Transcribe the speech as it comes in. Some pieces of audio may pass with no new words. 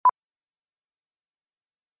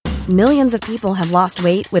Millions of people have lost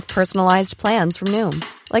weight with personalized plans from Noom.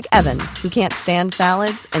 Like Evan, who can't stand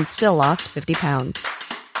salads and still lost 50 pounds.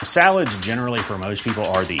 Salads generally for most people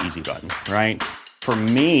are the easy button, right? For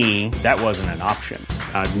me, that wasn't an option.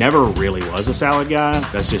 I never really was a salad guy.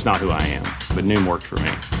 That's just not who I am. But Noom worked for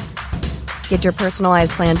me. Get your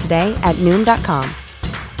personalized plan today at Noom.com.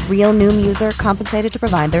 Real Noom user compensated to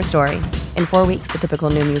provide their story. In 4 weeks, the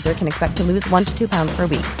typical Noom user can expect to lose 1 to 2 pounds per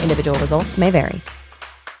week. Individual results may vary.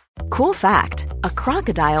 Cool fact, a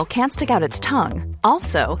crocodile can't stick out its tongue.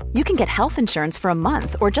 Also, you can get health insurance for a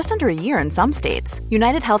month or just under a year in some states.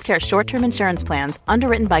 United Healthcare short-term insurance plans,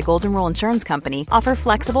 underwritten by Golden Rule Insurance Company, offer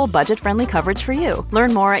flexible, budget-friendly coverage for you.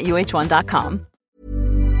 Learn more at uh1.com.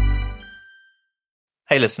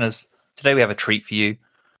 Hey listeners, today we have a treat for you.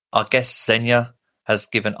 Our guest Xenia has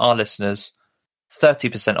given our listeners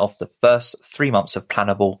 30% off the first 3 months of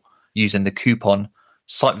Planable using the coupon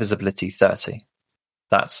SiteVisibility30.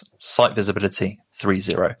 That's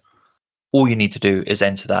SiteVisibility30. All you need to do is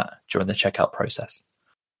enter that during the checkout process.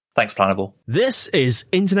 Thanks, Planable. This is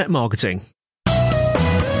Internet Marketing.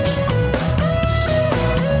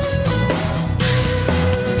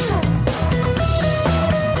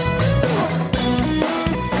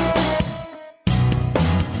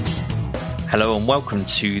 Hello and welcome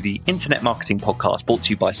to the Internet Marketing Podcast brought to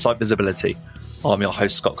you by Site Visibility. I'm your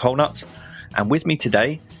host, Scott Colnut, and with me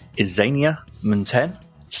today is Xenia Muntean,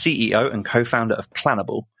 CEO and co-founder of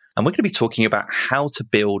Planable, and we're going to be talking about how to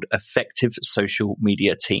build effective social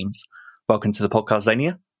media teams. Welcome to the podcast,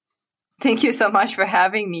 Xenia. Thank you so much for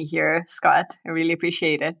having me here, Scott. I really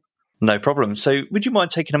appreciate it. No problem. So would you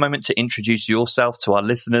mind taking a moment to introduce yourself to our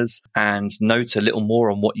listeners and note a little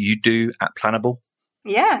more on what you do at Planable?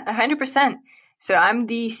 Yeah, 100%. So I'm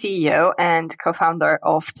the CEO and co-founder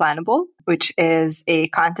of Planable, which is a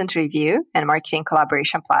content review and marketing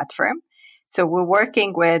collaboration platform. So we're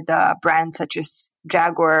working with brands such as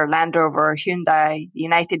Jaguar, Land Rover, Hyundai, the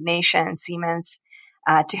United Nations, Siemens,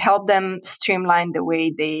 to help them streamline the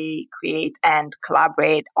way they create and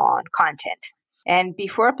collaborate on content. And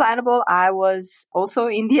before Planable, I was also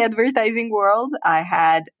in the advertising world. I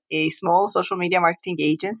had a small social media marketing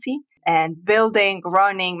agency, and building,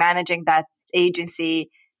 running, managing that agency,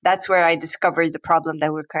 that's where I discovered the problem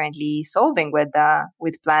that we're currently solving with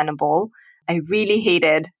Planable. I really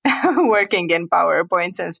hated working in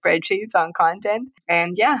PowerPoints and spreadsheets on content.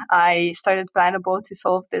 And yeah, I started Planable to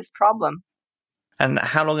solve this problem. And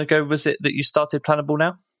how long ago was it that you started Planable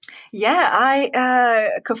now? Yeah,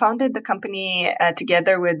 I co-founded the company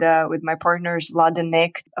together with my partners, Lod and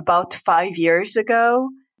Nick, about 5 years ago.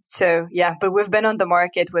 So yeah, but we've been on the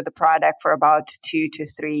market with the product for about 2 to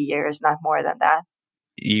 3 years, not more than that.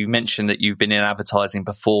 You mentioned that you've been in advertising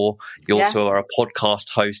before. You also are a podcast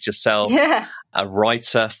host yourself, a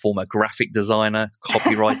writer, former graphic designer,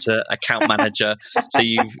 copywriter, account manager. So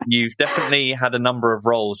you've definitely had a number of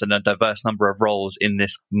roles and a diverse number of roles in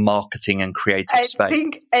this marketing and creative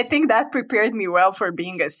space. I think that prepared me well for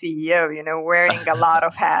being a CEO, wearing a lot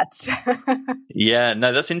of hats. Yeah,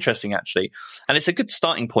 no, that's interesting actually. And it's a good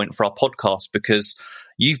starting point for our podcast because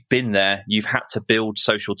you've been there. You've had to build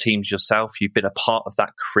social teams yourself. You've been a part of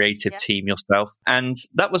that creative team yourself. And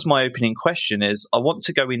that was my opening question is I want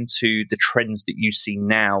to go into the trends that you see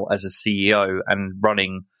now as a CEO and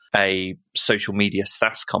running a social media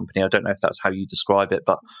SaaS company. I don't know if that's how you describe it,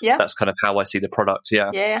 but that's kind of how I see the product.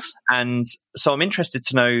 Yeah. And so I'm interested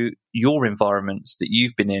to know your environments that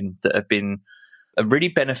you've been in that have been really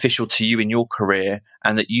beneficial to you in your career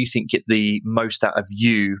and that you think get the most out of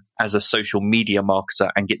you as a social media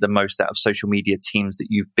marketer and get the most out of social media teams that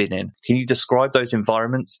you've been in. Can you describe those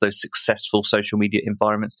environments, those successful social media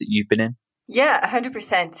environments that you've been in? Yeah,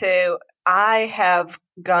 100%. So I have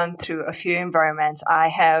gone through a few environments. I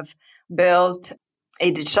have built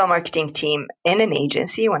a digital marketing team in an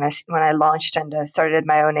agency when I launched and started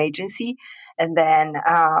my own agency, and then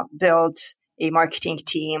built a marketing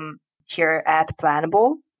team here at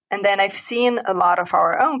Planable. And then I've seen a lot of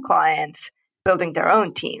our own clients building their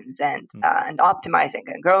own teams and optimizing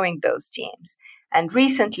and growing those teams. And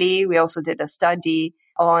recently, we also did a study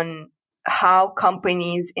on how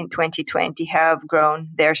companies in 2020 have grown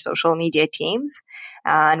their social media teams.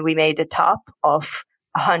 And we made a top of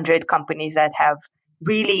 100 companies that have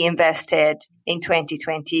really invested in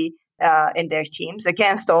 2020 in their teams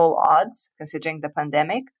against all odds, considering the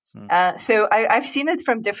pandemic. So I've seen it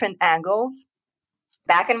from different angles.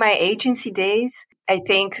 Back in my agency days, I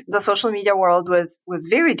think the social media world was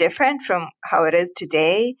very different from how it is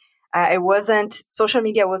today. Social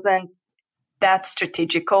media wasn't that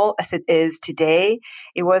strategical as it is today.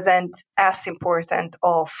 It wasn't as important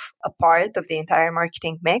of a part of the entire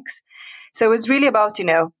marketing mix. So it was really about,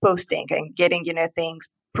 posting and getting, things,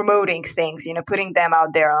 promoting things, putting them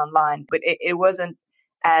out there online. But it wasn't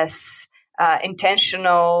as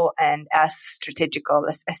intentional and as strategical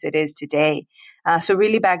as it is today. So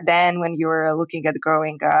really back then, when you were looking at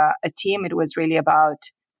growing a team, it was really about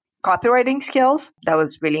copywriting skills. That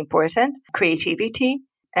was really important. Creativity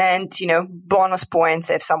and, bonus points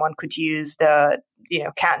if someone could use the,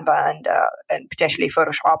 Canva and potentially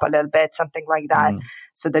Photoshop a little bit, something like that,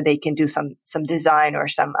 so that they can do some design or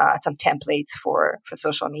some templates for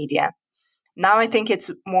social media. Now I think it's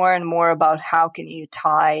more and more about how can you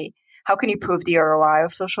prove the ROI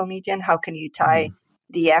of social media and how can you tie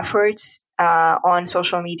the efforts on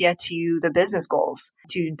social media to the business goals,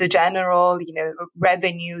 to the general,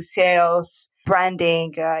 revenue, sales,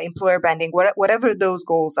 branding, employer branding, whatever those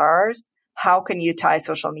goals are. How can you tie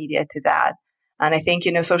social media to that? And I think,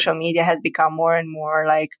 social media has become more and more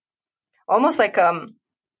almost like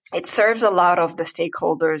it serves a lot of the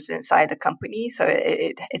stakeholders inside the company. So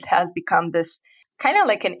it has become this kind of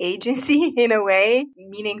like an agency in a way,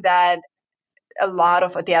 meaning that a lot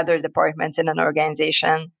of the other departments in an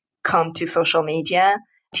organization come to social media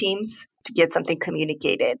teams to get something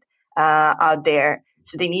communicated out there.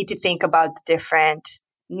 So they need to think about the different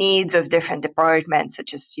needs of different departments,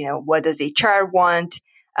 such as, what does HR want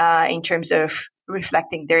in terms of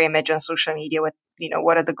reflecting their image on social media?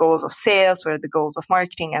 What are the goals of sales? What are the goals of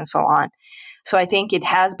marketing and so on? So I think it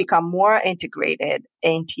has become more integrated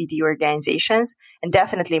into the organizations and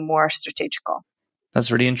definitely more strategical.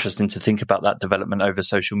 That's really interesting to think about that development over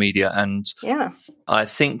social media. And I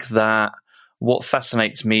think that what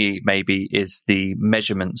fascinates me maybe is the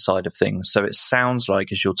measurement side of things. So it sounds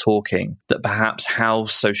like, as you're talking, that perhaps how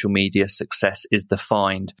social media success is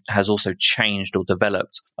defined has also changed or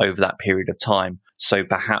developed over that period of time. So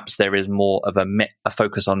perhaps there is more of a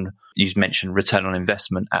focus on, you mentioned return on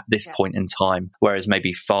investment at this point in time, whereas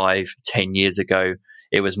maybe 5-10 years ago,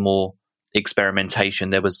 it was more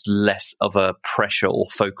experimentation. There was less of a pressure or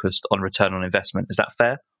focused on return on investment. Is that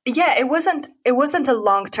fair? Yeah, it wasn't a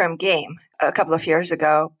long-term game a couple of years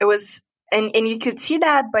ago. It was, and you could see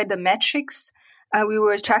that by the metrics we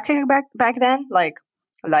were tracking back then, like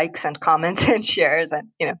likes and comments and shares and,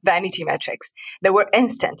 vanity metrics. They were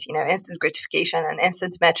instant gratification and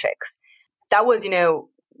instant metrics. That was,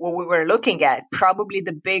 what we were looking at. Probably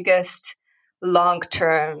the biggest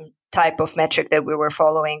long-term type of metric that we were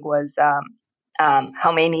following was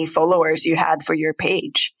how many followers you had for your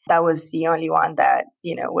page. That was the only one that,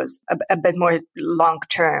 was a bit more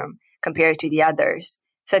long-term compared to the others.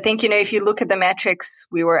 So I think, if you look at the metrics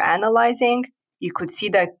we were analyzing, you could see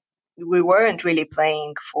that we weren't really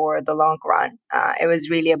playing for the long run. It was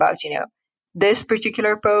really about, this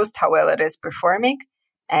particular post, how well it is performing.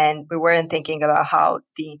 And we weren't thinking about how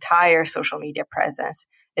the entire social media presence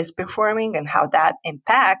is performing and how that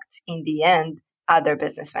impacts, in the end, other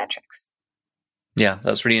business metrics. Yeah,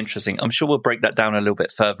 that's really interesting. I'm sure we'll break that down a little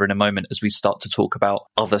bit further in a moment as we start to talk about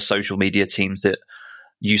other social media teams that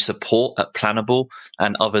you support at Planable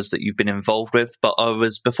and others that you've been involved with. But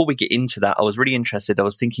before we get into that, I was really interested. I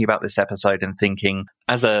was thinking about this episode and thinking,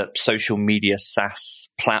 as a social media SaaS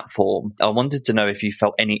platform, I wanted to know if you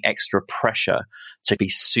felt any extra pressure to be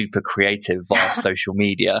super creative via social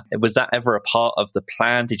media. Was that ever a part of the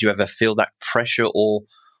plan? Did you ever feel that pressure or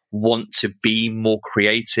want to be more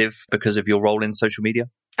creative because of your role in social media?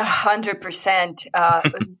 100%.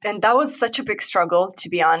 And that was such a big struggle, to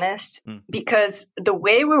be honest, because the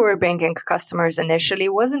way we were bringing customers initially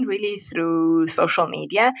wasn't really through social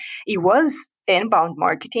media. It was inbound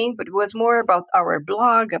marketing, but it was more about our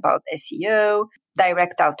blog, about SEO,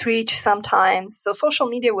 direct outreach sometimes. So social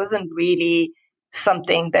media wasn't really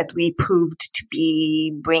something that we proved to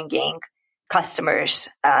be bringing customers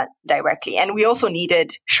directly. And we also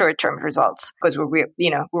needed short-term results because we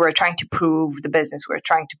were trying to prove the business. We were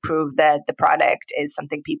trying to prove that the product is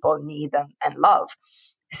something people need and love.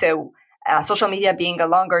 So social media being a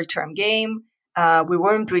longer-term game, we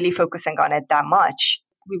weren't really focusing on it that much.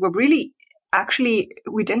 We were really,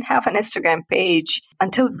 we didn't have an Instagram page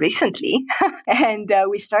until recently. And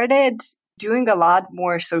we started doing a lot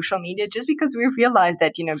more social media just because we realized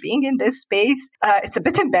that, being in this space, it's a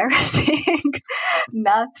bit embarrassing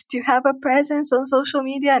not to have a presence on social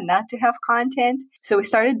media, not to have content. So we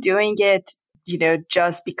started doing it,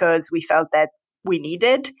 just because we felt that we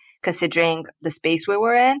needed, considering the space we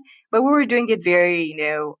were in, but we were doing it very,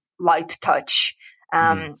 light touch.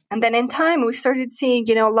 And then in time, we started seeing,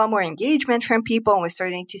 a lot more engagement from people, and we're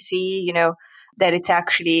starting to see, that it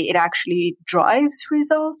actually drives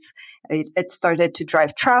results. It started to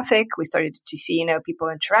drive traffic. We started to see, people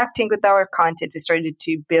interacting with our content. We started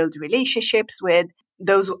to build relationships with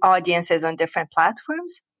those audiences on different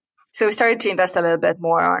platforms. So we started to invest a little bit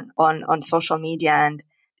more on social media. And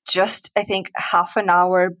just, I think, half an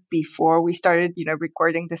hour before we started,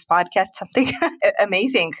 recording this podcast, something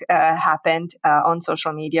amazing happened on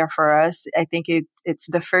social media for us. I think it's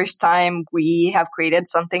the first time we have created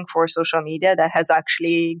something for social media that has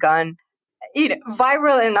actually gone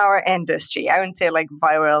viral in our industry. I wouldn't say like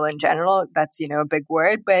viral in general. That's, a big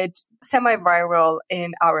word, but semi-viral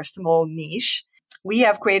in our small niche. We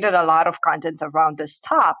have created a lot of content around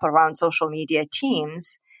around social media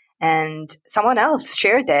teams. And someone else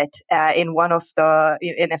shared it in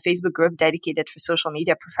a Facebook group dedicated for social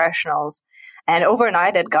media professionals. And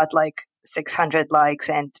overnight, it got like 600 likes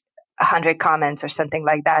and 100 comments or something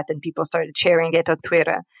like that. And people started sharing it on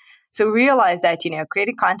Twitter. So we realized that,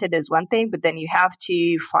 creating content is one thing, but then you have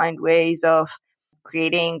to find ways of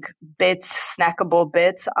creating snackable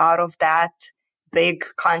bits out of that big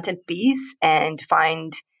content piece and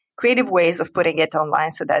find creative ways of putting it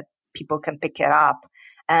online so that people can pick it up.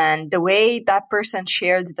 And the way that person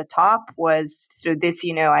shared the top was through this,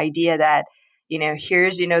 idea that,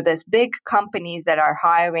 here's, this big companies that are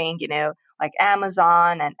hiring, like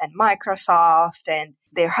Amazon and Microsoft, and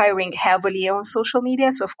they're hiring heavily on social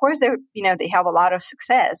media. So of course they have a lot of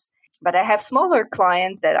success. But I have smaller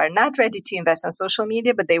clients that are not ready to invest in social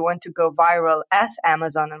media, but they want to go viral as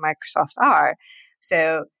Amazon and Microsoft are.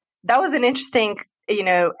 So that was an interesting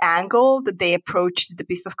angle that they approached the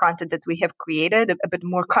piece of content that we have created, a bit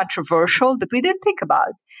more controversial that we didn't think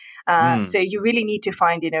about. So you really need to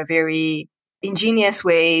find, very ingenious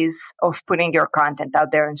ways of putting your content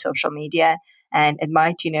out there on social media. And it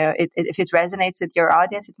might, if it resonates with your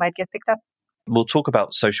audience, it might get picked up. We'll talk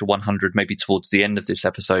about Social 100 maybe towards the end of this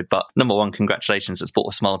episode. But number one, congratulations. It's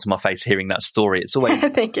brought a smile to my face hearing that story. It's always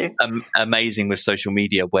Thank you. Amazing with social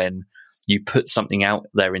media when you put something out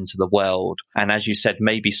there into the world. And as you said,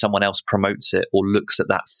 maybe someone else promotes it or looks at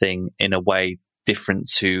that thing in a way different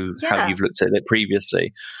to how you've looked at it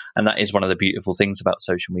previously. And that is one of the beautiful things about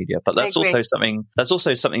social media. But that's also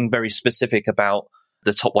something very specific about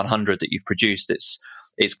the top 100 that you've produced.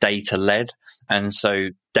 It's data led. And so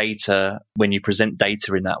data, when you present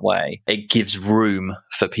data in that way, it gives room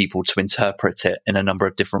for people to interpret it in a number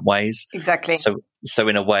of different ways. Exactly. So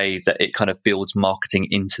in a way that it kind of builds marketing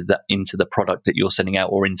into the product that you're sending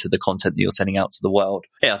out or into the content that you're sending out to the world.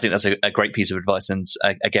 Yeah, I think that's a great piece of advice. And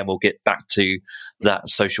again, we'll get back to that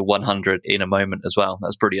Social 100 in a moment as well.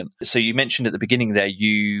 That's brilliant. So you mentioned at the beginning there,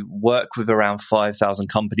 you work with around 5,000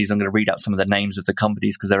 companies. I'm going to read out some of the names of the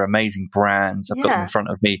companies because they're amazing brands. I've got them in front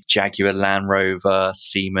of me: Jaguar, Land Rover,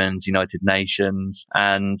 Siemens, United Nations.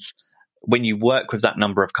 And when you work with that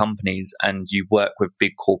number of companies and you work with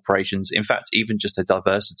big corporations, in fact, even just a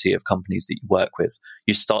diversity of companies that you work with,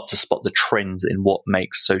 you start to spot the trends in what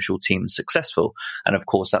makes social teams successful. And of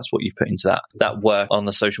course, that's what you've put into that work on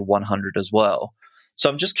the Social 100 as well. So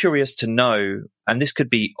I'm just curious to know, and this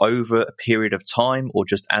could be over a period of time or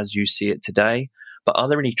just as you see it today, but are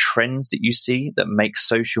there any trends that you see that make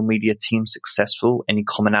social media teams successful? Any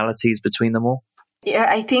commonalities between them all? Yeah,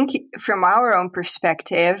 I think from our own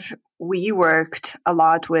perspective, we worked a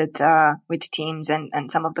lot with teams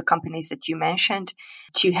and some of the companies that you mentioned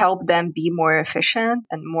to help them be more efficient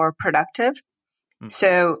and more productive. Mm-hmm.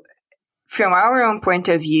 So from our own point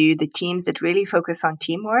of view, the teams that really focus on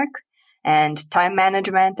teamwork and time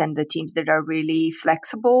management and the teams that are really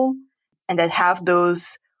flexible and that have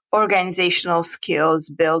those organizational skills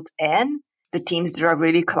built in, the teams that are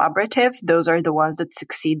really collaborative, those are the ones that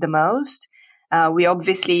succeed the most. We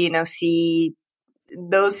obviously, see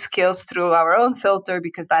those skills through our own filter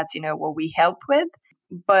because that's, what we help with.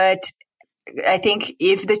 But I think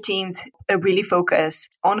if the teams really focus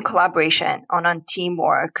on collaboration, on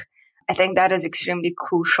teamwork, I think that is extremely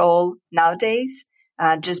crucial nowadays,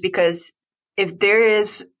 just because if there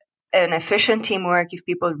is an efficient teamwork, if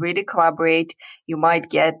people really collaborate, you might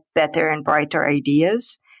get better and brighter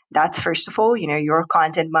ideas. That's first of all, your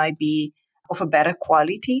content might be of a better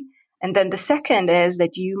quality. And then the second is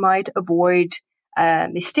that you might avoid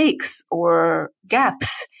mistakes or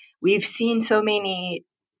gaps. We've seen so many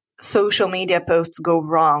social media posts go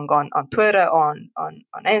wrong on Twitter, on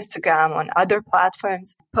Instagram, on other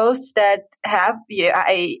platforms. Posts that have,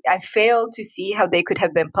 I fail to see how they could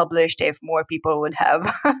have been published if more people would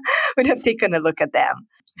have taken a look at them.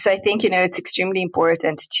 So I think, it's extremely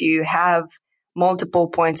important to have multiple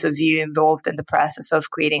points of view involved in the process of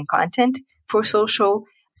creating content for social.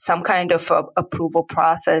 some kind of approval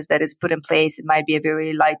process that is put in place. It might be a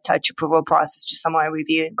very light touch approval process, just someone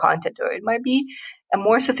reviewing content, or it might be a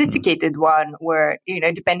more sophisticated one where,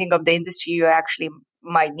 depending on the industry, you actually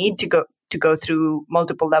might need to go through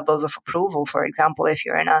multiple levels of approval. For example, if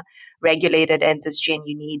you're in a regulated industry and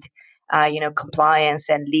you need, compliance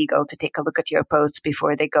and legal to take a look at your posts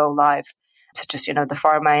before they go live, such as, the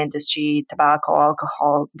pharma industry, tobacco,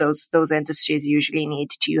 alcohol, those industries usually need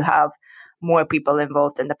to have more people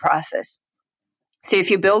involved in the process. So if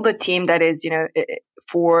you build a team that is,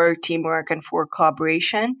 for teamwork and for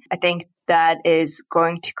collaboration, I think that is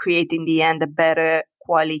going to create in the end a better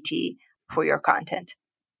quality for your content.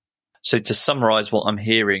 So to summarize, what I'm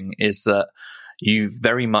hearing is that you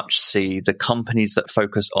very much see the companies that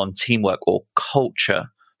focus on teamwork or culture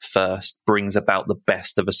first brings about the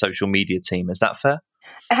best of a social media team. Is that fair?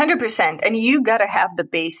 100%. And you got to have the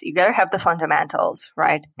base, you got to have the fundamentals,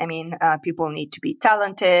 right? I mean, people need to be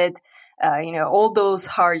talented, all those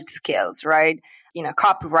hard skills, right?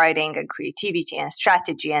 Copywriting and creativity and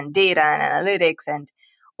strategy and data and analytics and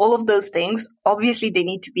all of those things. Obviously, they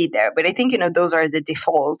need to be there. But I think, those are the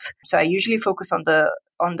default. So I usually focus on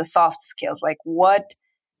the soft skills, like what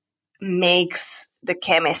makes the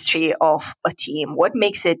chemistry of a team, what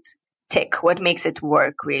makes it tick, what makes it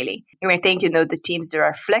work really. And I think, the teams that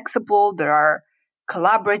are flexible, that are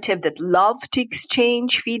collaborative, that love to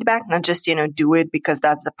exchange feedback, not just, do it because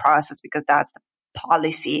that's the process, because that's the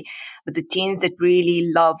policy, but the teams that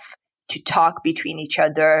really love to talk between each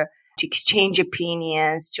other, to exchange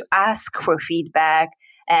opinions, to ask for feedback.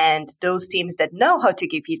 And those teams that know how to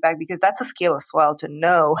give feedback, because that's a skill as well, to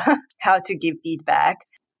know how to give feedback.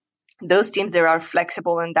 Those teams that are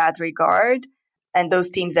flexible in that regard, and those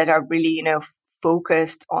teams that are really,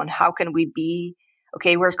 focused on how can we be,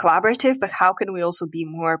 okay, we're collaborative, but how can we also be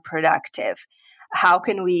more productive? How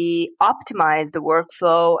can we optimize the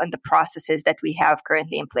workflow and the processes that we have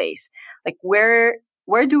currently in place? Like where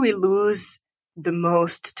do we lose the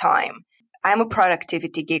most time? I'm a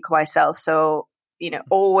productivity geek myself. So,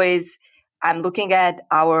 always I'm looking at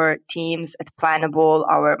our teams at Planable,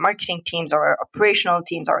 our marketing teams, our operational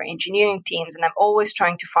teams, our engineering teams, and I'm always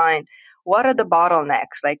trying to find what are the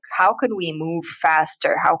bottlenecks? Like, how can we move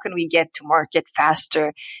faster? How can we get to market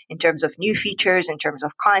faster in terms of new features, in terms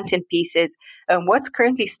of content pieces? And what's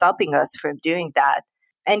currently stopping us from doing that?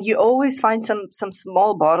 And you always find some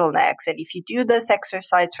small bottlenecks. And if you do this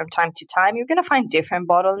exercise from time to time, you're going to find different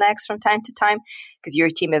bottlenecks from time to time because your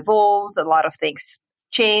team evolves. A lot of things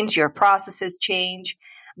change, your processes change.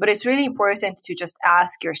 But it's really important to just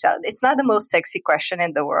ask yourself. It's not the most sexy question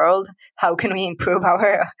in the world. How can we improve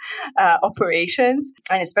our operations?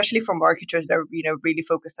 And especially for marketers that are, really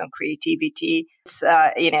focused on creativity. It's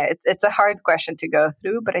a hard question to go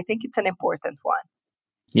through, but I think it's an important one.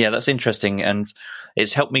 Yeah, that's interesting. And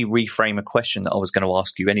it's helped me reframe a question that I was going to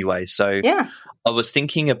ask you anyway. So yeah. I was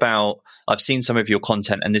thinking about, I've seen some of your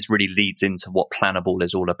content and this really leads into what Planable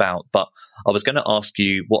is all about. But I was going to ask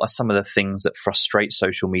you, what are some of the things that frustrate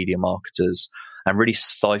social media marketers and really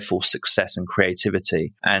stifle success and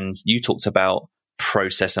creativity? And you talked about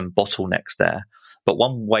process and bottlenecks there. But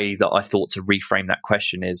one way that I thought to reframe that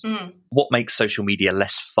question is what makes social media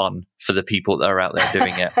less fun for the people that are out there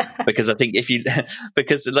doing it? Because I think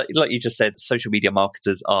because like you just said, social media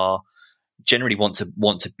marketers are generally want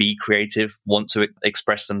to be creative, want to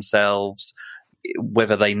express themselves.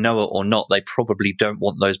 Whether they know it or not, they probably don't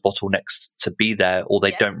want those bottlenecks to be there, or they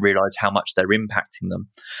don't realize how much they're impacting them.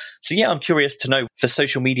 So yeah, I'm curious to know, for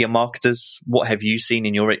social media marketers, what have you seen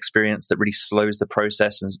in your experience that really slows the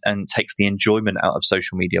process and takes the enjoyment out of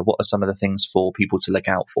social media? What are some of the things for people to look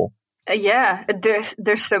out for? Yeah,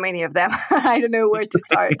 there's so many of them. I don't know where to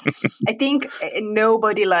start. I think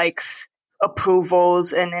nobody likes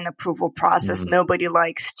approvals and an approval process. Nobody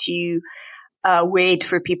likes to wait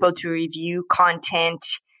for people to review content.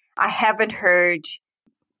 I haven't heard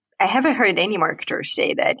any marketers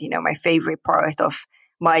say that, my favorite part of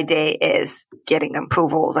my day is getting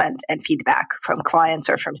approvals and feedback from clients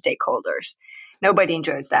or from stakeholders. Nobody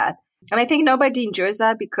enjoys that. And I think nobody enjoys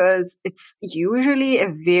that because it's usually a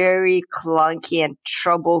very clunky and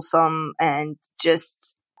troublesome and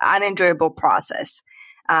just unenjoyable process.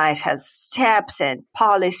 It has steps and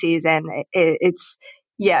policies, and it's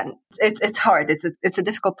hard. It's a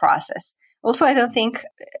difficult process. Also, I don't think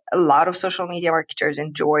a lot of social media marketers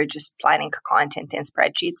enjoy just planning content in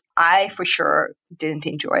spreadsheets. I, for sure, didn't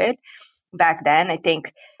enjoy it back then. I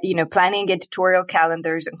think, planning editorial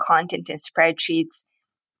calendars and content in spreadsheets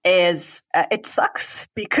it sucks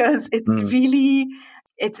because it's really,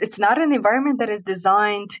 it's not an environment that is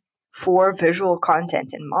designed for visual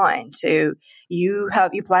content in mind. So you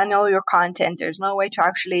plan all your content. There's no way to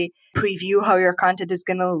actually preview how your content is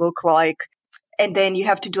going to look like. And then you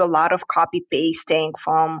have to do a lot of copy pasting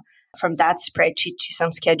from that spreadsheet to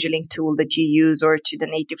some scheduling tool that you use, or to the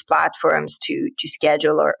native platforms to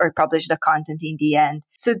schedule or publish the content in the end.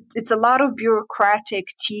 So it's a lot of bureaucratic,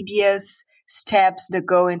 tedious steps that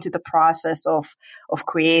go into the process of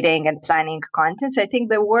creating and planning content. So I think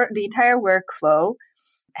the entire workflow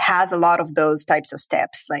has a lot of those types of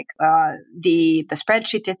steps, like the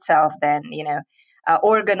spreadsheet itself. Then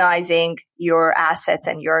organizing your assets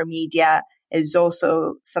and your media is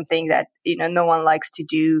also something that no one likes to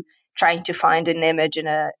do. Trying to find an image in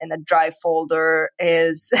a Drive folder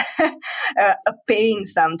is a pain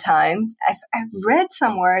sometimes. I've read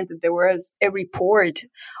somewhere that there was a report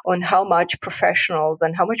on how much professionals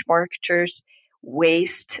and how much marketers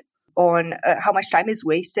waste on how much time is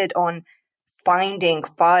wasted on finding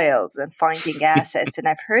files and finding assets. And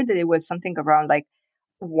I've heard that it was something around like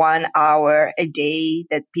 1 hour a day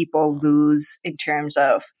that people lose in terms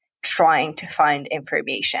of trying to find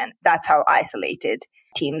information. That's how isolated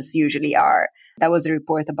teams usually are. That was a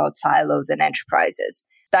report about silos and enterprises.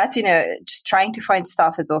 That's, just trying to find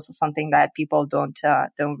stuff is also something that people don't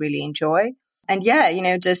really enjoy. And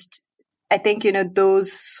I think,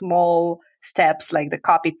 those small steps like the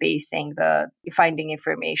copy pasting, the finding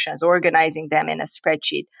information, organizing them in a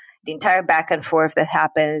spreadsheet, the entire back and forth that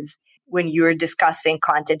happens when you're discussing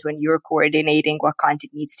content, when you're coordinating what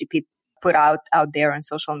content needs to be put out there on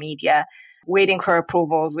social media, waiting for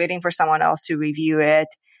approvals, waiting for someone else to review it.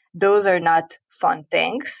 Those are not fun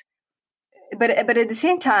things. But at the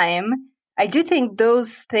same time, I do think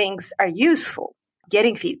those things are useful.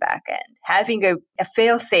 Getting feedback and having a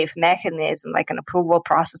fail-safe mechanism like an approval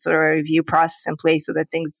process or a review process in place so that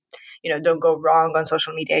things, don't go wrong on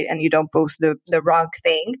social media and you don't post the wrong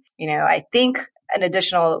thing. I think an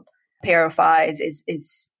additional pair of eyes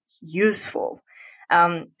is useful.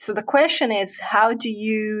 So the question is, how do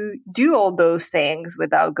you do all those things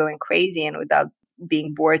without going crazy and without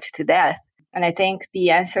being bored to death? And I think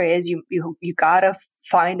the answer is you gotta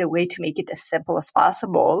find a way to make it as simple as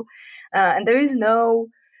possible. And there is no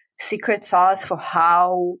secret sauce for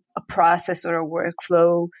how a process or a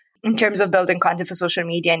workflow in terms of building content for social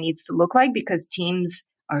media needs to look like, because teams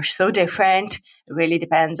are so different. It really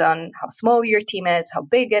depends on how small your team is, how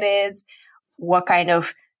big it is, what kind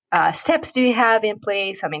of steps do you have in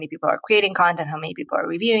place, how many people are creating content, how many people are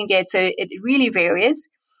reviewing it. So it really varies.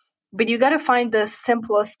 But you got to find the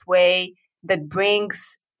simplest way that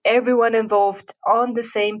brings everyone involved on the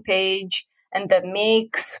same page and that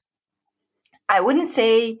makes, I wouldn't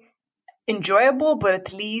say enjoyable, but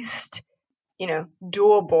at least,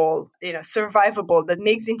 doable, survivable, that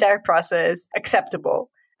makes the entire process acceptable.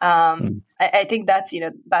 I think that's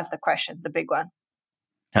the question, the big one.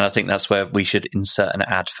 And I think that's where we should insert an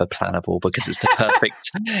ad for Planable, because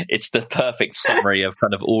it's the perfect summary of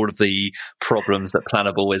kind of all of the problems that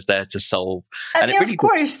Planable is there to solve. Of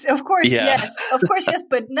course, yes,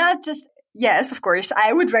 but not just. Yes, of course,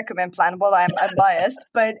 I would recommend Planable. I'm biased,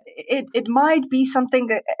 but it might be something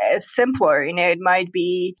simpler. It might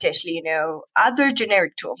be potentially, other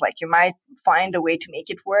generic tools. Like you might find a way to make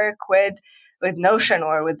it work with Notion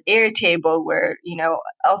or with Airtable, where,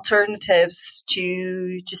 alternatives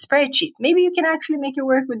to spreadsheets. Maybe you can actually make it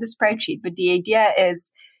work with the spreadsheet, but the idea is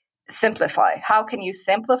simplify. How can you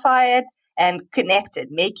simplify it and connect it,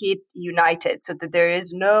 make it united so that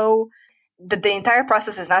that the entire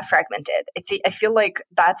process is not fragmented. I feel like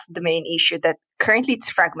that's the main issue, that currently it's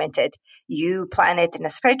fragmented. You plan it in a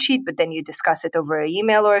spreadsheet, but then you discuss it over an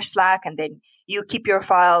email or Slack, and then you keep your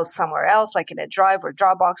files somewhere else, like in a Drive or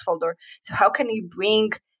Dropbox folder. So how can you bring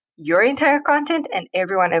your entire content and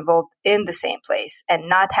everyone involved in the same place and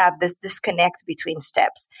not have this disconnect between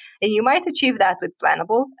steps? And you might achieve that with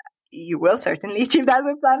Planable. You will certainly achieve that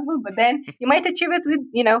with Planable, but then you might achieve it with,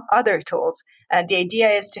 other tools. And the idea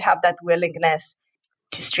is to have that willingness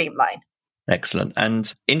to streamline. Excellent.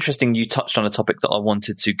 And interesting, you touched on a topic that I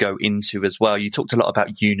wanted to go into as well. You talked a lot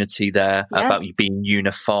about unity there, about you being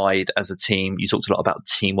unified as a team. You talked a lot about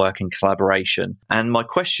teamwork and collaboration. And my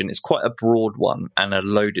question is quite a broad one and a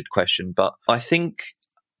loaded question, but I think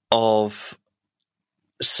of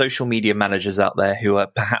social media managers out there who are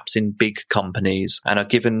perhaps in big companies and are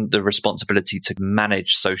given the responsibility to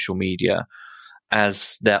manage social media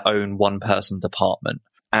as their own one-person department.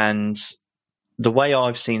 And the way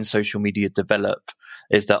I've seen social media develop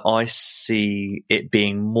is that I see it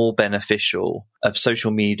being more beneficial of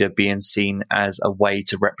social media being seen as a way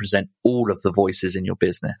to represent all of the voices in your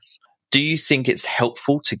business. Do you think it's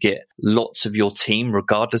helpful to get lots of your team,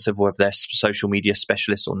 regardless of whether they're social media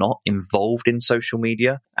specialists or not, involved in social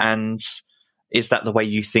media? And is that the way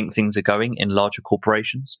you think things are going in larger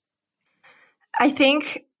corporations? I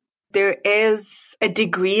think there is a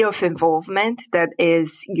degree of involvement that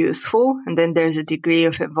is useful, and then there's a degree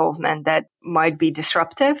of involvement that might be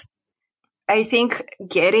disruptive. I think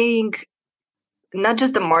getting not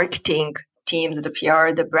just the marketing teams, the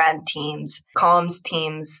PR, the brand teams, comms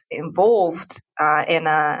teams involved in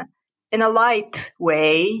a light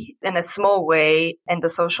way, in a small way, in the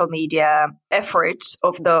social media efforts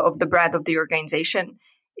of the brand of the organization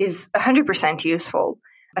is 100% useful.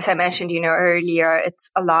 As I mentioned, earlier, it's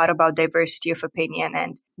a lot about diversity of opinion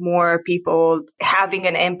and more people having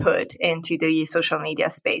an input into the social media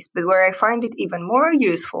space. But where I find it even more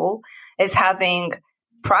useful is having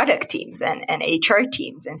product teams and HR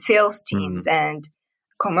teams and sales teams and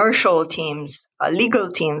commercial teams, legal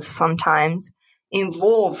teams sometimes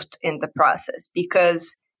involved in the process,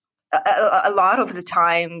 because a lot of the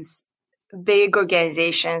times big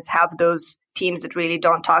organizations have those teams that really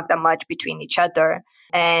don't talk that much between each other.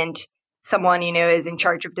 And someone, is in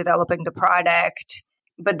charge of developing the product.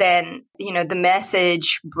 But then, the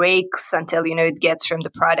message breaks until, it gets from the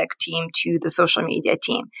product team to the social media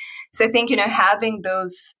team. So I think, having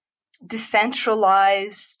those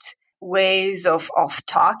decentralized ways of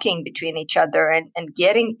talking between each other and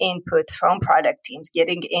getting input from product teams,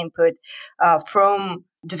 getting input from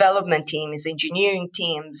development teams, engineering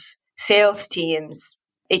teams, sales teams,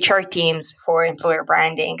 HR teams for employer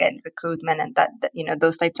branding and recruitment and that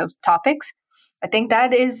those types of topics. I think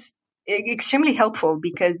that is extremely helpful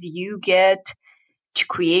because you get to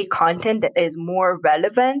create content that is more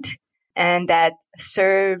relevant and that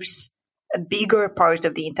serves a bigger part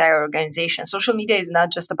of the entire organization. Social media is not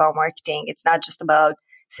just about marketing. It's not just about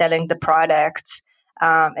selling the products.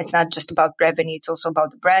 It's not just about revenue. It's also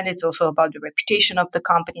about the brand. It's also about the reputation of the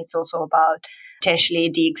company. It's also about potentially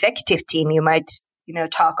the executive team. You might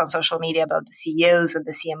talk on social media about the CEOs and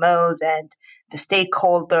the CMOs and the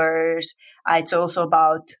stakeholders. It's also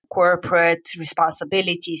about corporate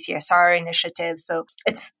responsibility, CSR initiatives. So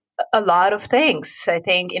it's a lot of things. So I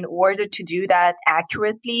think in order to do that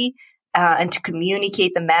accurately and to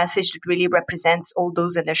communicate the message that really represents all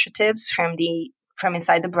those initiatives from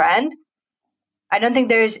inside the brand, I don't think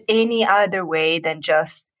there's any other way than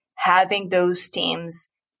just having those teams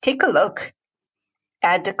take a look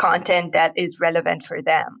at the content that is relevant for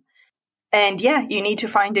them. And yeah, you need to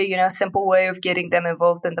find a, simple way of getting them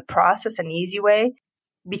involved in the process, an easy way,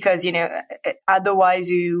 because, otherwise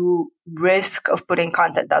you risk of putting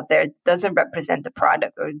content out there that doesn't represent the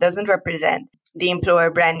product or doesn't represent the employer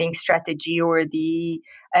branding strategy or the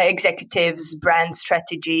executive's brand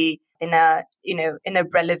strategy in a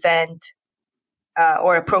relevant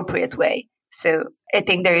or appropriate way. So I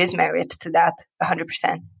think there is merit to that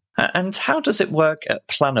 100%. And how does it work at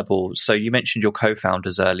Planable? So you mentioned your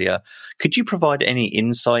co-founders earlier. Could you provide any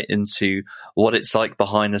insight into what it's like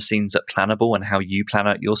behind the scenes at Planable and how you plan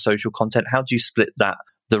out your social content? How do you split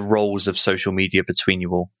the roles of social media between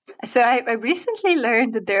you all? So I recently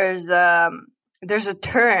learned that there's a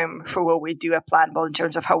term for what we do at Planable in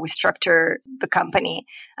terms of how we structure the company.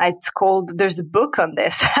 There's a book on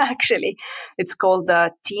this, actually. It's called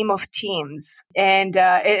Team of Teams. And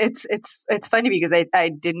it's funny because I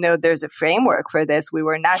didn't know there's a framework for this. We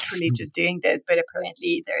were naturally just doing this, but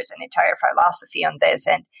apparently there's an entire philosophy on this.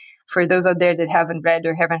 And for those out there that haven't read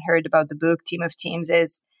or haven't heard about the book, Team of Teams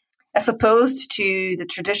is, as opposed to the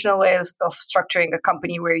traditional way of structuring a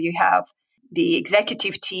company where you have the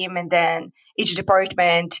executive team and then each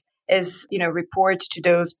department is, reports to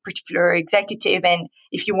those particular executive. And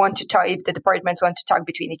if the departments want to talk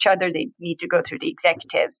between each other, they need to go through the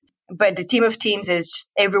executives. But the Team of Teams is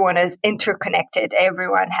everyone is interconnected.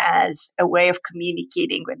 Everyone has a way of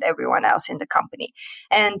communicating with everyone else in the company.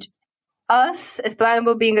 And us as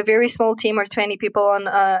Planable being a very small team or 20 people on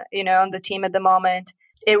the team at the moment,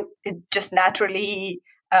 it just naturally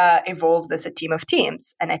evolved as a team of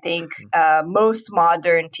teams. And I think most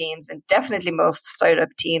modern teams and definitely most startup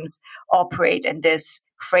teams operate in this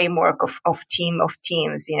framework of team of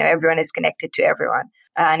teams. Everyone is connected to everyone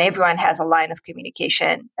and everyone has a line of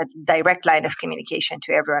communication, a direct line of communication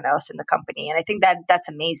to everyone else in the company. And I think that's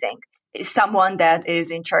amazing. Someone that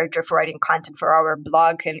is in charge of writing content for our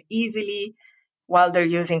blog can easily, while they're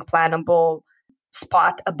using Planable,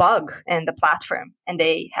 spot a bug in the platform, and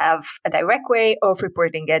they have a direct way of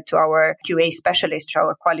reporting it to our QA specialist, to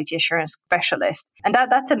our quality assurance specialist. And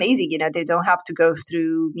that's amazing. They don't have to go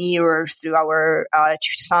through me or through our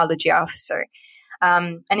chief technology officer.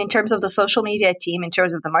 And in terms of the social media team, in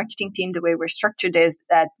terms of the marketing team, the way we're structured is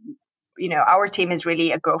that our team is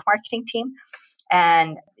really a growth marketing team.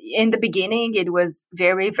 And in the beginning, it was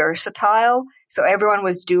very versatile. So everyone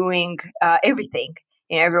was doing everything.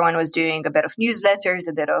 Everyone was doing a bit of newsletters,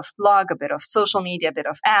 a bit of blog, a bit of social media, a bit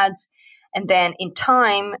of ads. And then in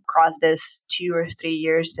time, across this 2 or 3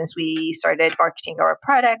 years since we started marketing our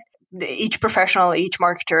product, each professional, each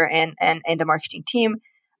marketer and the marketing team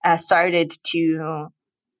started to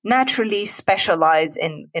naturally specialize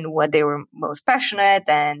in what they were most passionate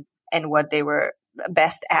and what they were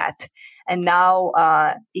best at. And now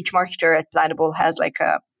each marketer at Planable has like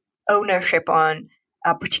a ownership on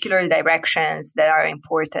particular directions that are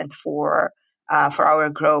important for our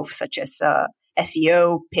growth, such as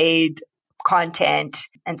SEO, paid content,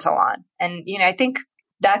 and so on. And I think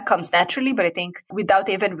that comes naturally, but I think without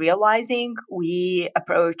even realizing, we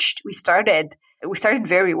started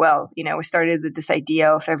very well. We started with this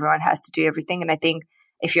idea of everyone has to do everything. And I think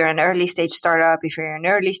if you're an early stage startup, if you're an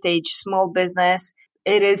early stage small business,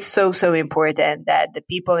 it is so, so important that the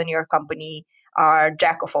people in your company are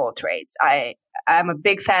jack of all trades. I'm a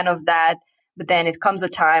big fan of that, but then it comes a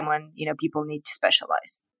time when, people need to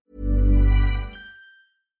specialize.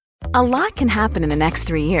 A lot can happen in the next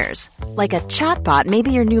 3 years. Like a chatbot may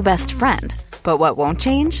be your new best friend. But what won't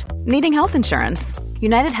change? Needing health insurance.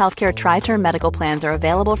 United Healthcare Tri-Term Medical Plans are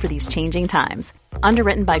available for these changing times.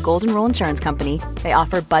 Underwritten by Golden Rule Insurance Company, they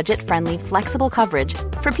offer budget-friendly, flexible coverage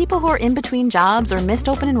for people who are in between jobs or missed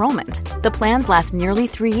open enrollment. The plans last nearly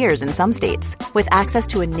 3 years in some states, with access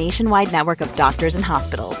to a nationwide network of doctors and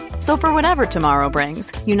hospitals. So for whatever tomorrow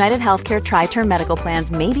brings, United Healthcare Tri-Term Medical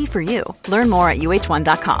Plans may be for you. Learn more at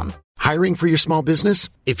uh1.com. Hiring for your small business?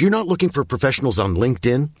 If you're not looking for professionals on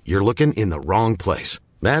LinkedIn, you're looking in the wrong place.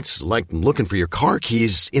 That's like looking for your car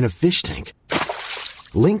keys in a fish tank.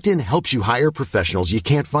 LinkedIn helps you hire professionals you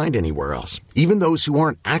can't find anywhere else, even those who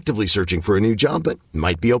aren't actively searching for a new job but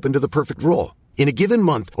might be open to the perfect role. In a given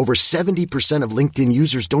month, over 70% of LinkedIn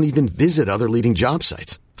users don't even visit other leading job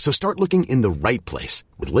sites. So start looking in the right place.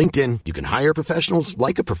 With LinkedIn, you can hire professionals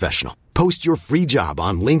like a professional. Post your free job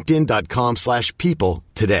on linkedin.com/people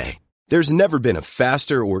today. There's never been a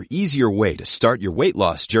faster or easier way to start your weight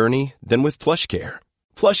loss journey than with PlushCare.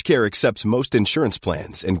 PlushCare accepts most insurance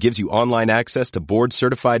plans and gives you online access to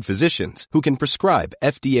board-certified physicians who can prescribe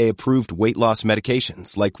FDA-approved weight loss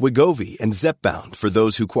medications like Wegovy and Zepbound for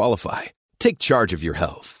those who qualify. Take charge of your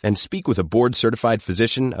health and speak with a board-certified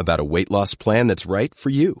physician about a weight loss plan that's right for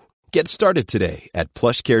you. Get started today at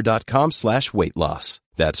plushcare.com/weight loss.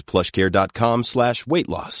 That's plushcare.com/weight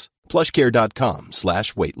loss.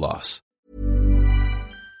 plushcare.com/weight loss.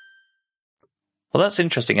 Well, that's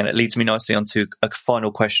interesting. And it leads me nicely onto a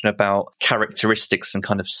final question about characteristics and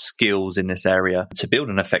kind of skills in this area to build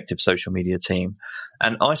an effective social media team.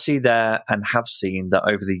 And I see there and have seen that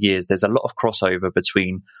over the years, there's a lot of crossover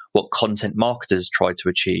between what content marketers try to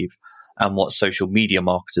achieve and what social media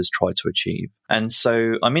marketers try to achieve. And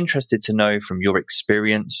so I'm interested to know from your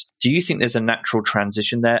experience, do you think there's a natural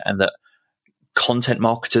transition there and that content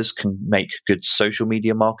marketers can make good social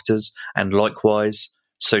media marketers, and likewise,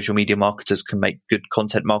 social media marketers can make good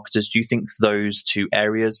content marketers? Do you think those two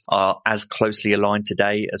areas are as closely aligned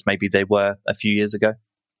today as maybe they were a few years ago?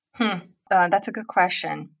 That's a good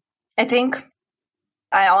question. I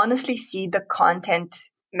honestly see the content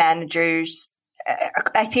managers.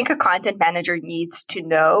 I think a content manager needs to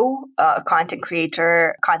know, a content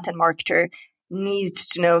creator, content marketer needs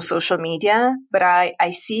to know social media, but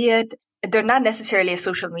I see it. They're not necessarily a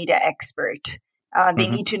social media expert. They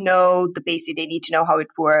need to know the basic. They need to know how it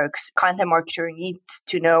works. Content marketer needs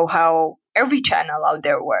to know how every channel out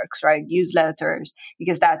there works, right? Newsletters,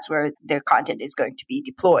 because that's where their content is going to be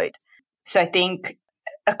deployed. So I think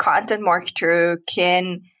a content marketer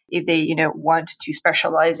can, if they, want to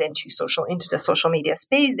specialize into the social media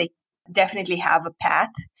space, they definitely have a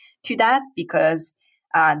path to that because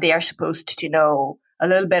they are supposed to know a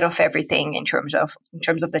little bit of everything in terms of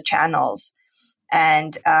the channels,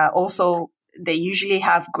 and also. They usually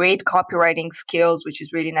have great copywriting skills, which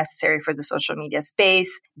is really necessary for the social media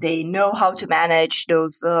space. They know how to manage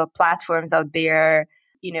those platforms out there,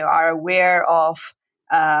 are aware of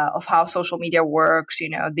how social media works,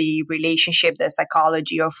 the relationship, the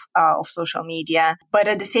psychology of social media. But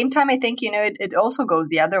at the same time, I think, it also goes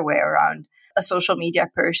the other way around. A social media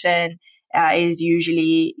person is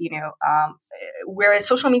usually, where a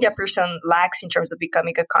social media person lacks in terms of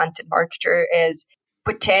becoming a content marketer is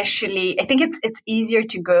potentially, I think it's easier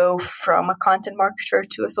to go from a content marketer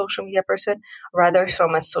to a social media person rather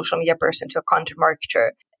from a social media person to a content marketer.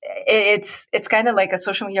 It's kind of like a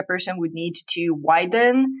social media person would need to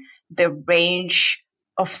widen the range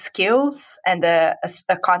of skills, and a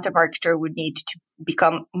content marketer would need to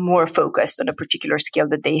become more focused on a particular skill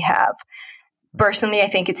that they have. Personally, I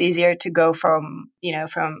think it's easier to go from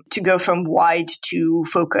wide to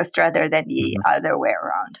focused rather than the other way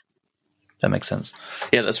around. That makes sense.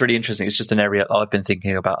 Yeah, that's really interesting. It's just an area I've been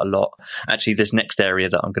thinking about a lot. Actually, this next area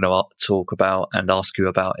that I'm going to talk about and ask you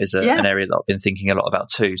about is an area that I've been thinking a lot about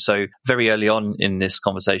too. So very early on in this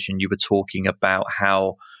conversation, you were talking about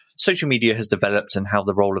how social media has developed and how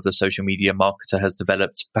the role of the social media marketer has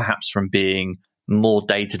developed, perhaps from being more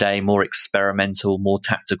day-to-day, more experimental, more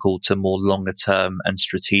tactical to more longer term and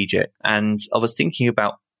strategic. And I was thinking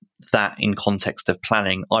about that in context of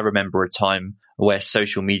planning. I remember a time where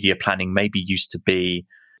social media planning maybe used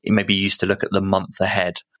to look at the month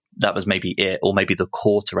ahead. That was maybe it, or maybe the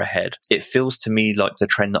quarter ahead. It feels to me like the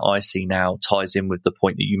trend that I see now ties in with the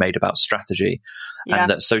point that you made about strategy, and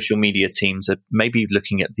that social media teams are maybe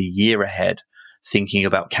looking at the year ahead, thinking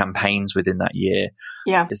about campaigns within that year.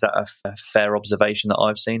 Yeah. Is that a fair observation that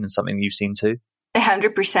I've seen and something you've seen too?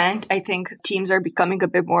 100%. I think teams are becoming a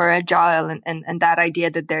bit more agile, and that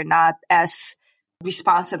idea that they're not as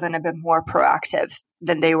responsive and a bit more proactive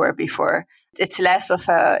than they were before. It's less of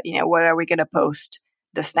what are we going to post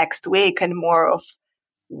this next week, and more of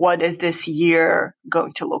what is this year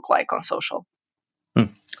going to look like on social.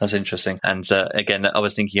 That's interesting. And again, I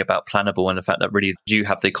was thinking about Planable and the fact that really you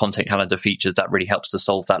have the content calendar features that really helps to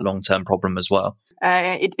solve that long-term problem as well.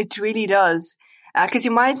 It really does. Because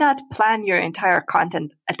you might not plan your entire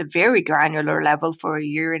content at the very granular level for a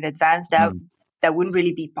year in advance. That wouldn't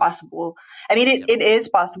really be possible. I mean, it is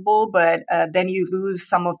possible, but then you lose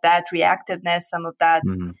some of that reactiveness, some of that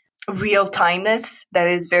real timeness that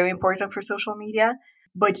is very important for social media.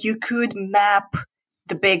 But you could map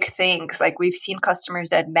the big things. Like we've seen customers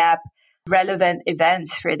that map relevant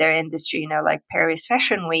events for their industry, like Paris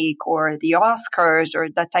Fashion Week or the Oscars or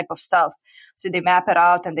that type of stuff. So they map it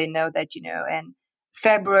out and they know that, in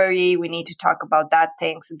February, we need to talk about that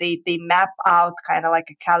thing. So they map out kind of like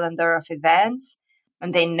a calendar of events,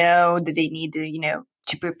 and they know that they need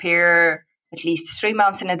to prepare at least 3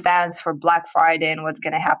 months in advance for Black Friday and what's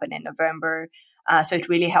going to happen in November. So it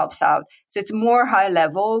really helps out. So it's more high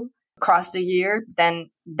level across the year, then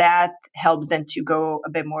that helps them to go a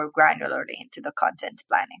bit more granularly into the content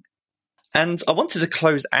planning. And I wanted to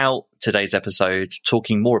close out today's episode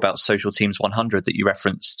talking more about Social Teams 100 that you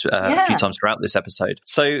referenced a few times throughout this episode.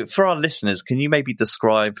 So for our listeners, can you maybe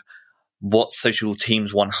describe what Social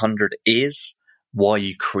Teams 100 is, why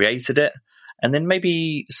you created it, and then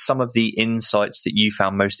maybe some of the insights that you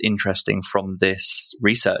found most interesting from this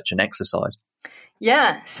research and exercise?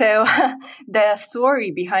 Yeah. So the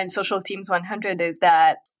story behind Social Teams 100 is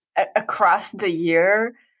that across the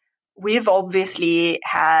year, we've obviously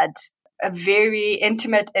had a very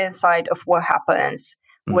intimate insight of what happens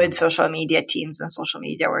with social media teams and social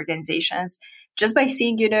media organizations just by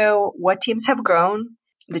seeing, what teams have grown,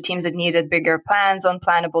 the teams that needed bigger plans on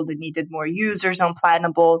Planable, that needed more users on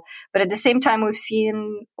Planable. But at the same time, we've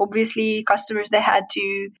seen obviously customers that had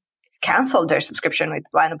to cancel their subscription with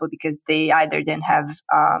Planable because they either didn't have,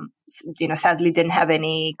 sadly didn't have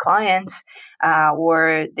any clients,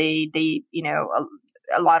 or they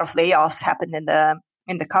a lot of layoffs happened in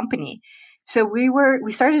the company. So we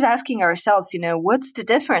started asking ourselves, what's the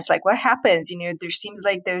difference? Like what happens? There seems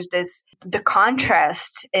like the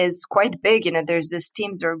contrast is quite big. There's these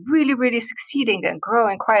teams that are really, really succeeding and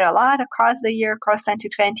growing quite a lot across the year, across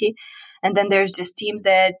 2020. And then there's just teams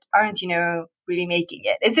that aren't, really making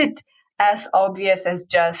it. Is it as obvious as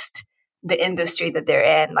just the industry that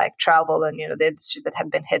they're in, like travel and, the industries that have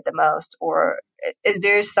been hit the most? Or is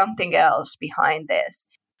there something else behind this?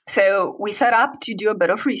 So we set up to do a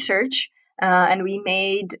bit of research, and we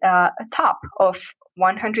made a top of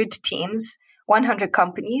 100 teams, 100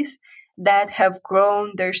 companies that have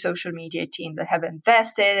grown their social media teams, that have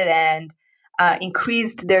invested and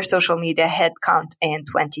increased their social media headcount in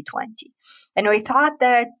 2020. And we thought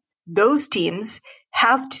that those teams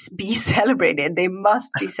have to be celebrated. They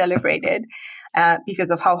must be celebrated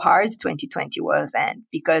because of how hard 2020 was. And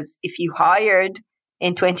because if you hired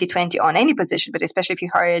in 2020 on any position, but especially if you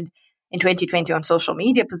hired in 2020 on social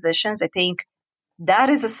media positions, I think that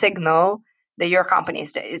is a signal that your company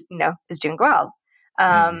is doing well.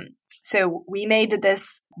 So we made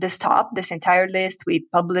this entire list. We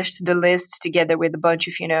published the list together with a bunch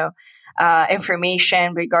of,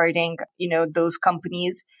 information regarding, those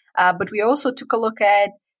companies. But we also took a look at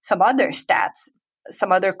some other stats,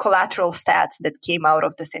 some other collateral stats that came out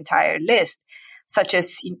of this entire list, such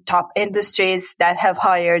as top industries that have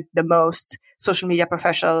hired the most social media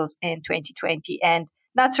professionals in 2020. And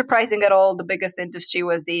not surprising at all, the biggest industry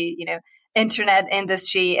was the internet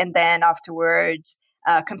industry, and then afterwards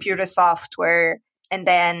computer software, and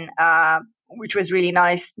then which was really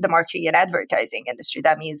nice, the marketing and advertising industry.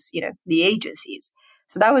 That means, the agencies.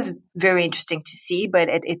 So that was very interesting to see, but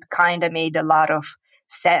it kind of made a lot of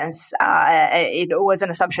sense. It was an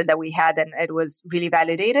assumption that we had, and it was really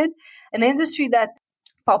validated. An industry that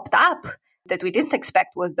popped up that we didn't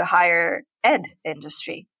expect was the higher ed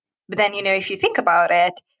industry. But then, if you think about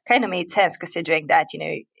it, kind of made sense considering that,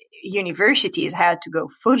 universities had to go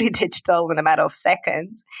fully digital in a matter of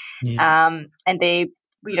seconds. Yeah. And they,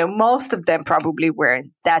 most of them probably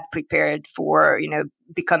weren't that prepared for,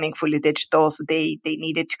 becoming fully digital. So they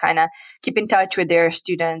needed to kind of keep in touch with their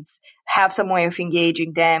students, have some way of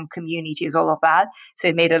engaging them, communities, all of that. So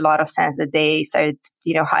it made a lot of sense that they started,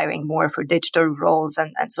 hiring more for digital roles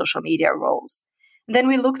and social media roles. And then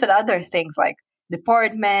we looked at other things like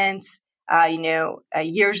departments,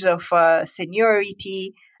 years of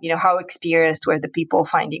seniority, how experienced were the people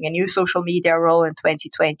finding a new social media role in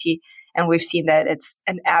 2020. And we've seen that it's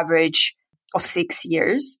an average of 6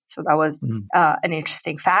 years. So that was an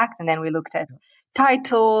interesting fact. And then we looked at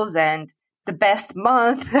titles and the best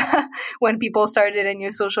month when people started a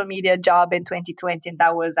new social media job in 2020. And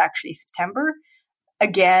that was actually September.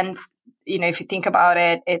 Again, if you think about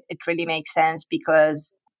it, it really makes sense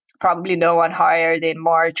because probably no one hired in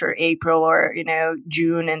March or April or,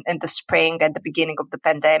 June and the spring at the beginning of the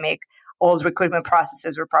pandemic. All the recruitment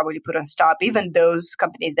processes were probably put on stop. Even those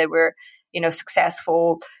companies that were,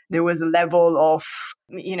 successful, there was a level of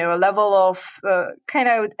kind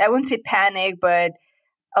of, I wouldn't say panic, but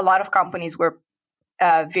a lot of companies were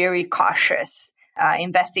very cautious,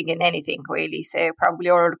 investing in anything really. So probably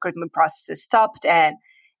all recruitment processes stopped. And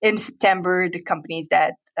in September, the companies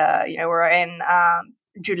that, were in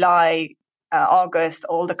July, August,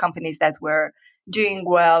 all the companies that were doing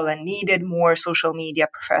well and needed more social media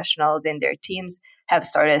professionals in their teams have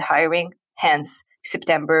started hiring. Hence,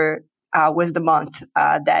 September was the month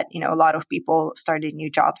that, a lot of people started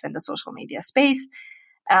new jobs in the social media space.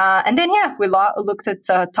 And then, we looked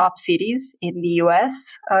at top cities in the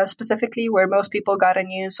US specifically where most people got a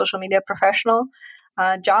new social media professional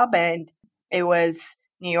job. And it was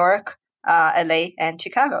New York, LA, and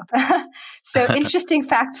Chicago. So interesting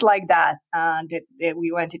facts like that that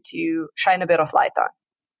we wanted to shine a bit of light on.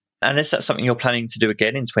 And is that something you're planning to do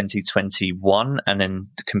again in 2021 and then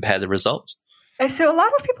compare the results? So a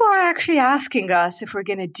lot of people are actually asking us if we're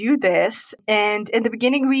going to do this. And in the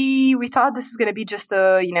beginning, we thought this is going to be just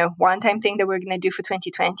a, one-time thing that we're going to do for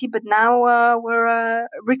 2020. But now we're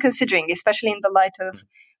reconsidering, especially in the light of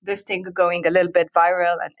this thing going a little bit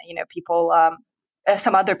viral. And, people,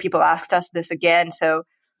 some other people asked us this again. So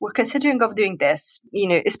we're considering of doing this,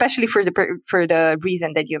 especially for the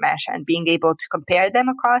reason that you mentioned, being able to compare them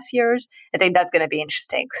across years. I think that's going to be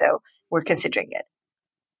interesting. So we're considering it.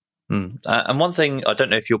 And one thing, I don't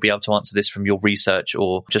know if you'll be able to answer this from your research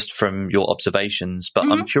or just from your observations, but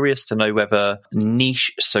I'm curious to know whether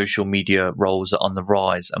niche social media roles are on the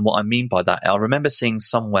rise. And what I mean by that, I remember seeing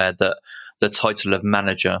somewhere that the title of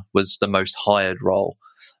manager was the most hired role.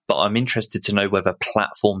 But I'm interested to know whether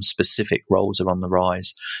platform-specific roles are on the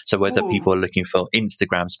rise. So whether people are looking for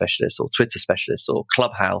Instagram specialists or Twitter specialists or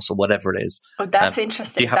Clubhouse or whatever it is. Oh, that's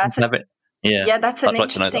interesting. Do you happen to have it? Yeah, that's an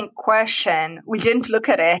interesting question. We didn't look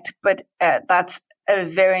at it, but that's a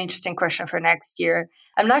very interesting question for next year.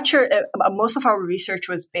 I'm not sure. Most of our research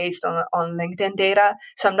was based on LinkedIn data,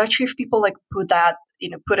 so I'm not sure if people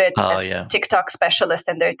put it as TikTok specialist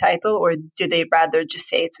in their title, or do they rather just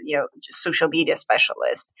say it's just social media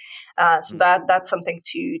specialist? So that's something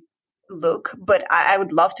to look. But I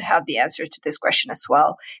would love to have the answer to this question as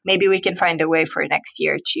well. Maybe we can find a way for next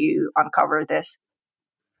year to uncover this.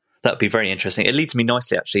 That'd be very interesting. It leads me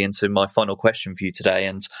nicely actually into my final question for you today.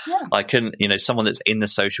 And I couldn't, someone that's in the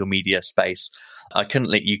social media space, I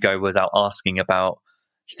couldn't let you go without asking about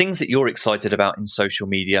things that you're excited about in social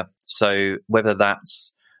media. So whether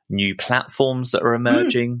that's new platforms that are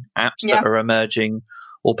emerging, apps that are emerging,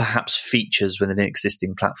 or perhaps features within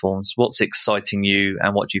existing platforms. What's exciting you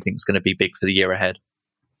and what do you think is going to be big for the year ahead?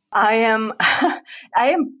 I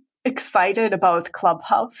am excited about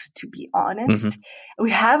Clubhouse, to be honest.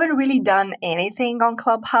 We haven't really done anything on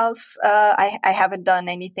Clubhouse. I haven't done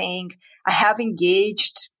anything. I have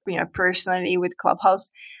engaged, personally with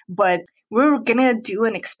Clubhouse, but we're going to do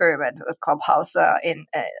an experiment with Clubhouse in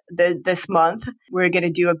this month. We're going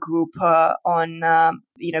to do a group on,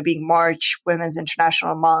 being March Women's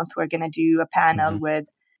International Month. We're going to do a panel with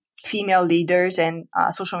female leaders in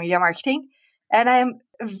social media marketing. And I'm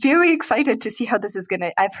very excited to see how this is going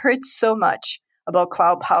to, I've heard so much about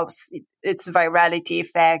Clubhouse, its virality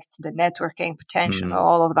effect, the networking potential,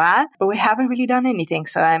 all of that. But we haven't really done anything.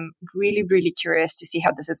 So I'm really, really curious to see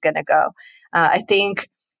how this is going to go. I think,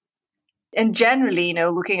 and generally,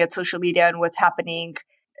 looking at social media and what's happening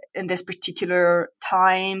in this particular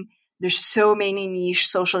time, there's so many niche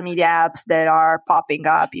social media apps that are popping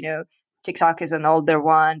up. TikTok is an older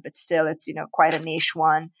one, but still it's, quite a niche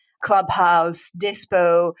one. Clubhouse,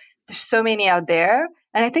 Dispo, there's so many out there.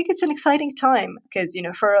 And I think it's an exciting time because,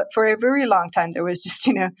 for a very long time, there was just,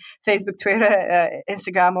 Facebook, Twitter,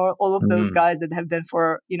 Instagram, or all of those guys that have been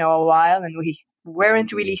for, a while, and we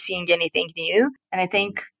weren't really seeing anything new. And I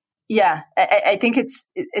think, I think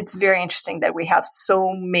it's very interesting that we have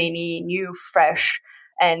so many new, fresh,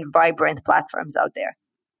 and vibrant platforms out there.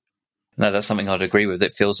 No, that's something I'd agree with.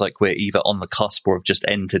 It feels like we're either on the cusp or have just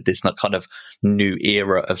entered this kind of new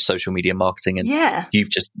era of social media marketing. And you've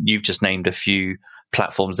just named a few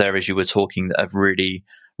platforms there as you were talking that have really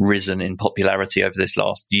risen in popularity over this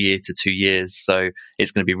last year to 2 years. So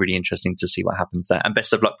it's going to be really interesting to see what happens there. And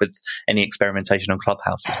best of luck with any experimentation on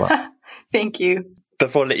Clubhouse as well. Thank you.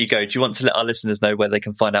 Before I let you go, do you want to let our listeners know where they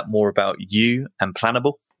can find out more about you and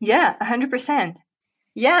Planable? Yeah, 100%.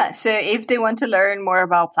 Yeah, so if they want to learn more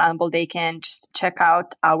about Planable, they can just check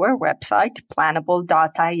out our website,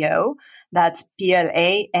 planable.io. That's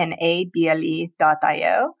planable.io.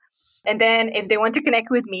 And then if they want to connect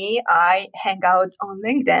with me, I hang out on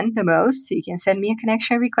LinkedIn the most. So you can send me a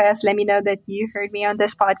connection request. Let me know that you heard me on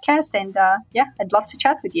this podcast. And I'd love to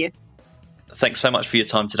chat with you. Thanks so much for your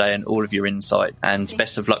time today and all of your insight, and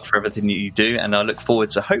best of luck for everything that you do. And I look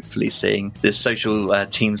forward to hopefully seeing this Social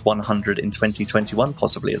Teams 100 in 2021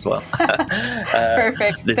 possibly as well.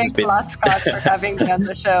 Perfect. Thanks a lot, Scott, for having me on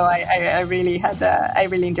the show. I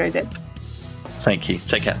really enjoyed it. Thank you.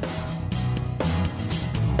 Take care.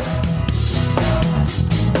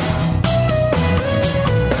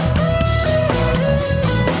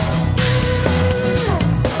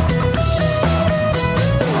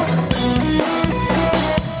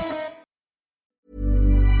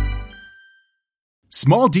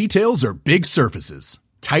 Small details are big surfaces.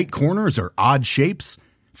 Tight corners are odd shapes.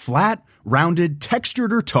 Flat, rounded,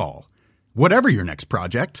 textured, or tall. Whatever your next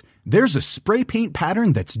project, there's a spray paint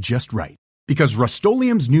pattern that's just right. Because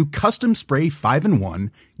Rust-Oleum's new Custom Spray 5-in-1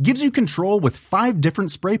 gives you control with 5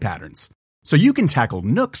 different spray patterns. So you can tackle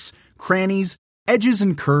nooks, crannies, edges,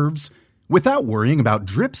 and curves without worrying about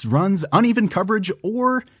drips, runs, uneven coverage,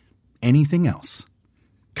 or anything else.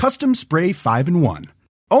 Custom Spray 5-in-1.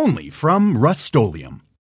 Only from Rust-Oleum.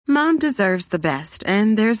 Mom deserves the best,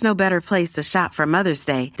 and there's no better place to shop for Mother's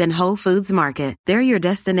Day than Whole Foods Market. They're your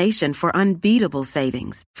destination for unbeatable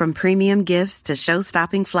savings, from premium gifts to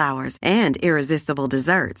show-stopping flowers and irresistible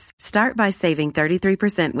desserts. Start by saving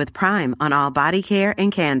 33% with Prime on all body care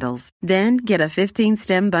and candles. Then get a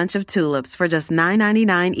 15-stem bunch of tulips for just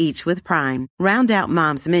 $9.99 each with Prime. Round out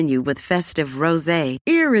Mom's menu with festive rosé,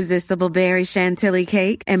 irresistible berry chantilly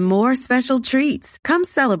cake, and more special treats. Come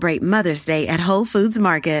celebrate Mother's Day at Whole Foods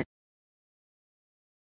Market.